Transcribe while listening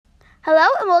Hello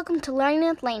and welcome to Learning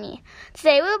with Lainey.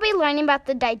 Today we'll be learning about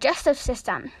the digestive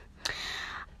system.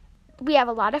 We have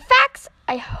a lot of facts.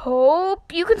 I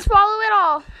hope you can swallow it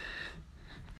all.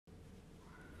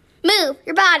 Move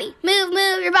your body. Move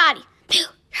your body.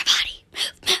 Move your body.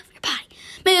 Move your body.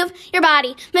 Move your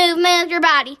body. Move your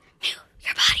body. Move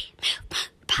your body.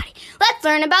 Move your body. Let's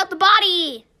learn about the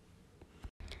body.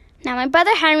 Now my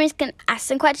brother Henry's going to ask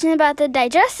some questions about the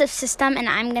digestive system and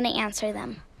I'm going to answer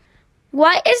them.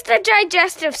 What is the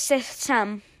digestive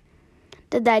system?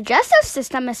 The digestive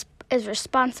system is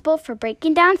responsible for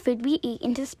breaking down food we eat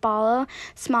into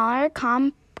smaller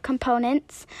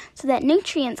components so that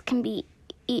nutrients can be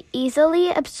easily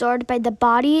absorbed by the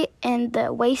body and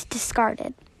the waste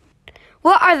discarded.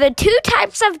 What are the two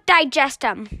types of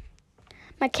digestion?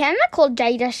 Mechanical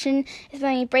digestion is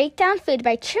when we break down food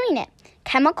by chewing it.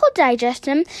 Chemical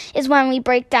digestion is when we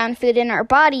break down food in our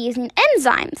body using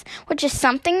enzymes, which is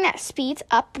something that speeds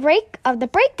up the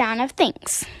breakdown of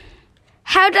things.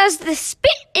 How does the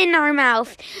spit in our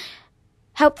mouth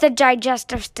help the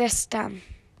digestive system?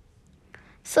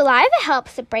 Saliva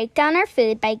helps to break down our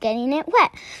food by getting it wet,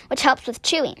 which helps with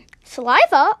chewing.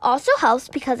 Saliva also helps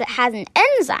because it has an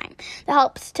enzyme that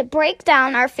helps to break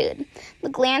down our food. The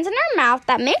glands in our mouth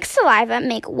that make saliva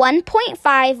make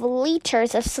 1.5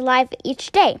 liters of saliva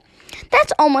each day.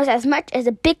 That's almost as much as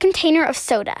a big container of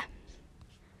soda.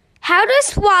 How does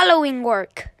swallowing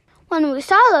work? When we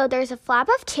swallow, there's a flap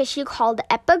of tissue called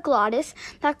the epiglottis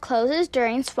that closes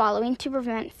during swallowing to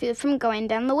prevent food from going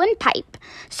down the windpipe.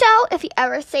 So, if you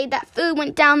ever say that food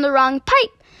went down the wrong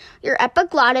pipe, your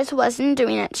epiglottis wasn't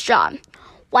doing its job.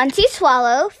 Once you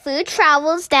swallow, food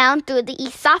travels down through the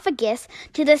esophagus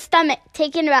to the stomach,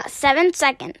 taking about 7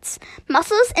 seconds.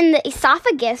 Muscles in the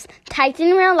esophagus tighten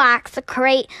and relax to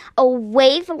create a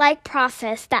wave-like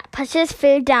process that pushes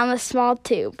food down the small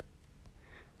tube.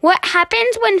 What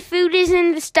happens when food is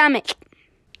in the stomach?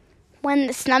 When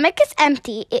the stomach is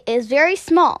empty, it is very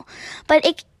small, but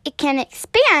it can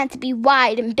expand to be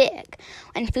wide and big.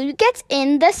 When food gets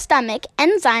in the stomach,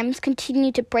 enzymes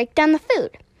continue to break down the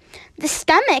food. The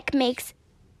stomach makes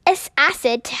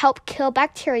acid to help kill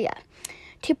bacteria.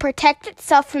 To protect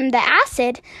itself from the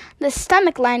acid, the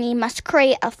stomach lining must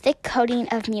create a thick coating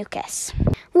of mucus.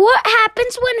 What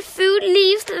happens when food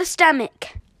leaves the stomach?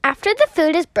 After the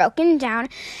food is broken down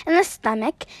in the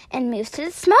stomach and moves to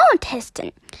the small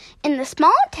intestine. In the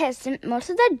small intestine,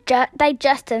 most of the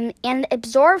digestion and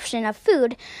absorption of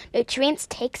food nutrients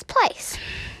takes place.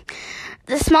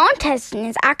 The small intestine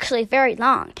is actually very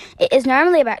long. It is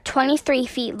normally about 23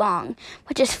 feet long,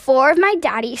 which is 4 of my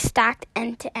daddies stacked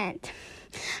end to end.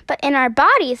 But in our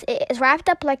bodies, it is wrapped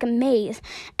up like a maze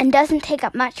and doesn't take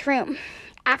up much room.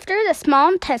 After the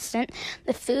small intestine,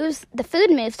 the food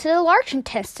moves to the large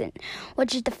intestine,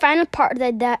 which is the final part of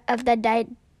the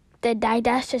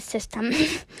digestive system.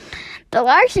 The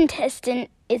large intestine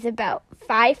is about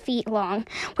 5 feet long,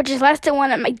 which is less than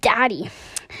one of my daddy.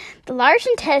 The large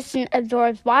intestine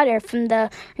absorbs water from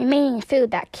the remaining food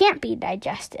that can't be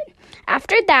digested.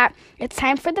 After that, it's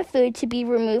time for the food to be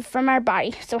removed from our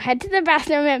body, so head to the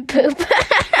bathroom and poop.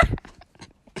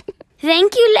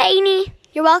 Thank you, Lainey.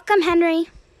 You're welcome, Henry.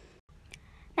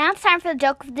 Now it's time for the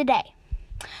joke of the day.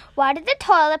 Why did the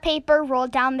toilet paper roll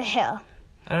down the hill?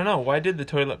 I don't know. Why did the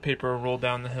toilet paper roll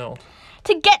down the hill?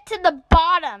 To get to the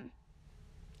bottom.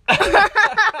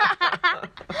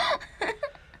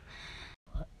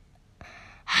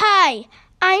 Hi,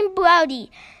 I'm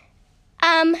Brody.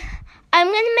 I'm going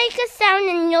to make a sound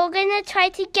and you're going to try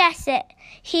to guess it.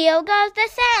 Here goes the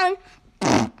sound.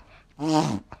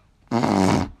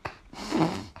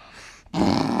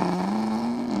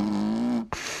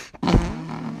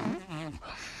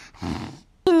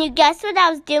 Can you guess what I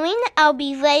was doing? I'll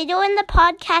be later in the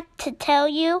podcast to tell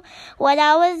you what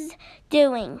I was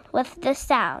doing with the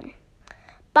sound.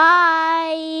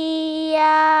 Bye.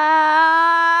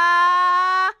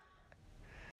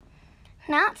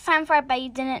 Now it's time for I Bet You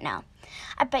Didn't Know.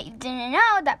 I bet you didn't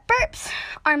know that burps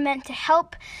are meant to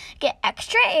help get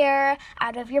extra air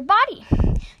out of your body.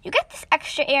 You get this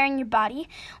extra air in your body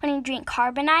when you drink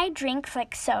carbonated drinks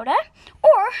like soda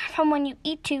or from when you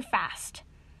eat too fast.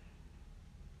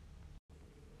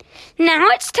 Now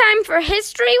it's time for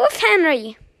History with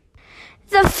Henry.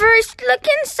 The first look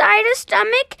inside a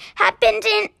stomach happened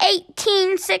in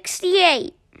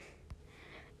 1868.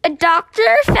 A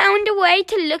doctor found a way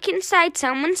to look inside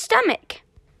someone's stomach.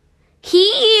 He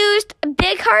used a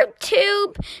big hard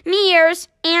tube, mirrors,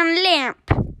 and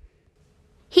lamp.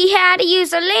 He had to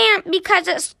use a lamp because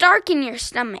it's dark in your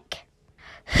stomach.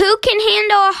 Who can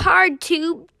handle a hard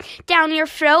tube down your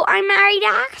throat, I might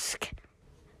ask?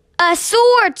 A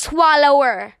sword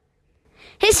swallower.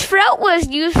 His throat was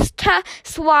used to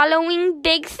swallowing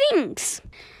big things.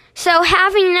 So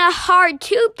having a hard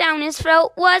tube down his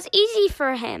throat was easy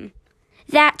for him.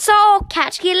 That's all.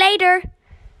 Catch you later.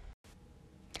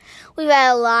 We've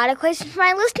had a lot of questions from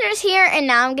my listeners here, and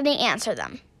now I'm going to answer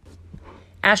them.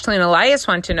 Ashley and Elias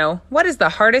want to know, what is the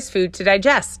hardest food to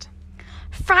digest?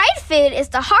 Fried food is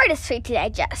the hardest food to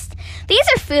digest. These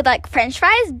are food like french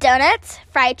fries, donuts,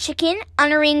 fried chicken,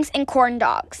 onion rings, and corn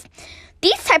dogs.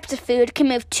 These types of food can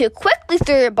move too quickly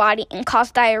through your body and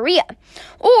cause diarrhea,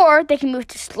 or they can move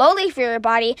too slowly through your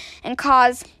body and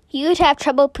cause you to have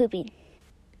trouble pooping.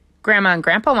 Grandma and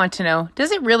Grandpa want to know,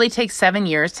 does it really take 7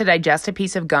 years to digest a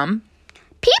piece of gum?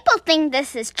 People think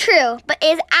this is true, but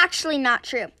it is actually not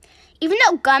true. Even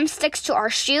though gum sticks to our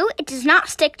shoe, it does not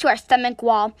stick to our stomach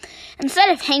wall. Instead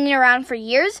of hanging around for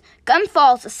years, gum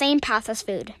follows the same path as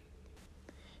food.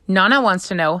 Nana wants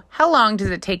to know, how long does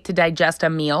it take to digest a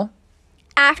meal?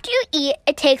 After you eat,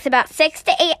 it takes about 6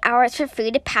 to 8 hours for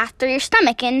food to pass through your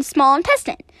stomach and small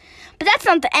intestine. But that's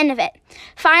not the end of it.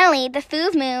 Finally, the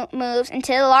food moves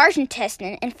into the large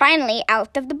intestine and finally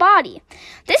out of the body.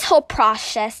 This whole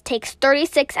process takes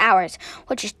 36 hours,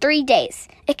 which is 3 days.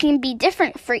 It can be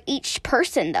different for each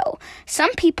person, though.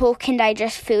 Some people can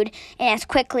digest food in as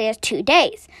quickly as 2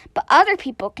 days, but other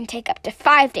people can take up to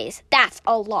 5 days. That's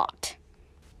a lot.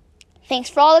 Thanks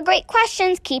for all the great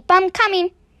questions. Keep them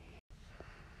coming.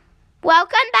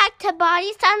 Welcome back to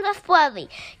Body Sounds with Willie.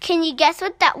 Can you guess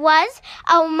what that was?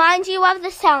 I'll remind you of the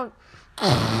sound.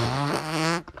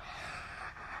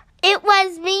 It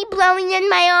was me blowing in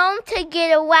my arm to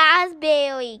get a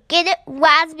raspberry. Get it?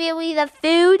 Raspberry the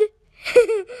food?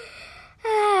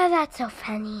 That's so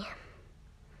funny.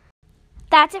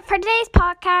 That's it for today's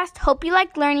podcast. Hope you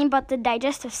liked learning about the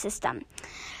digestive system.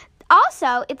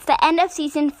 Also, it's the end of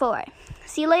season 4.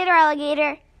 See you later,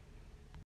 alligator.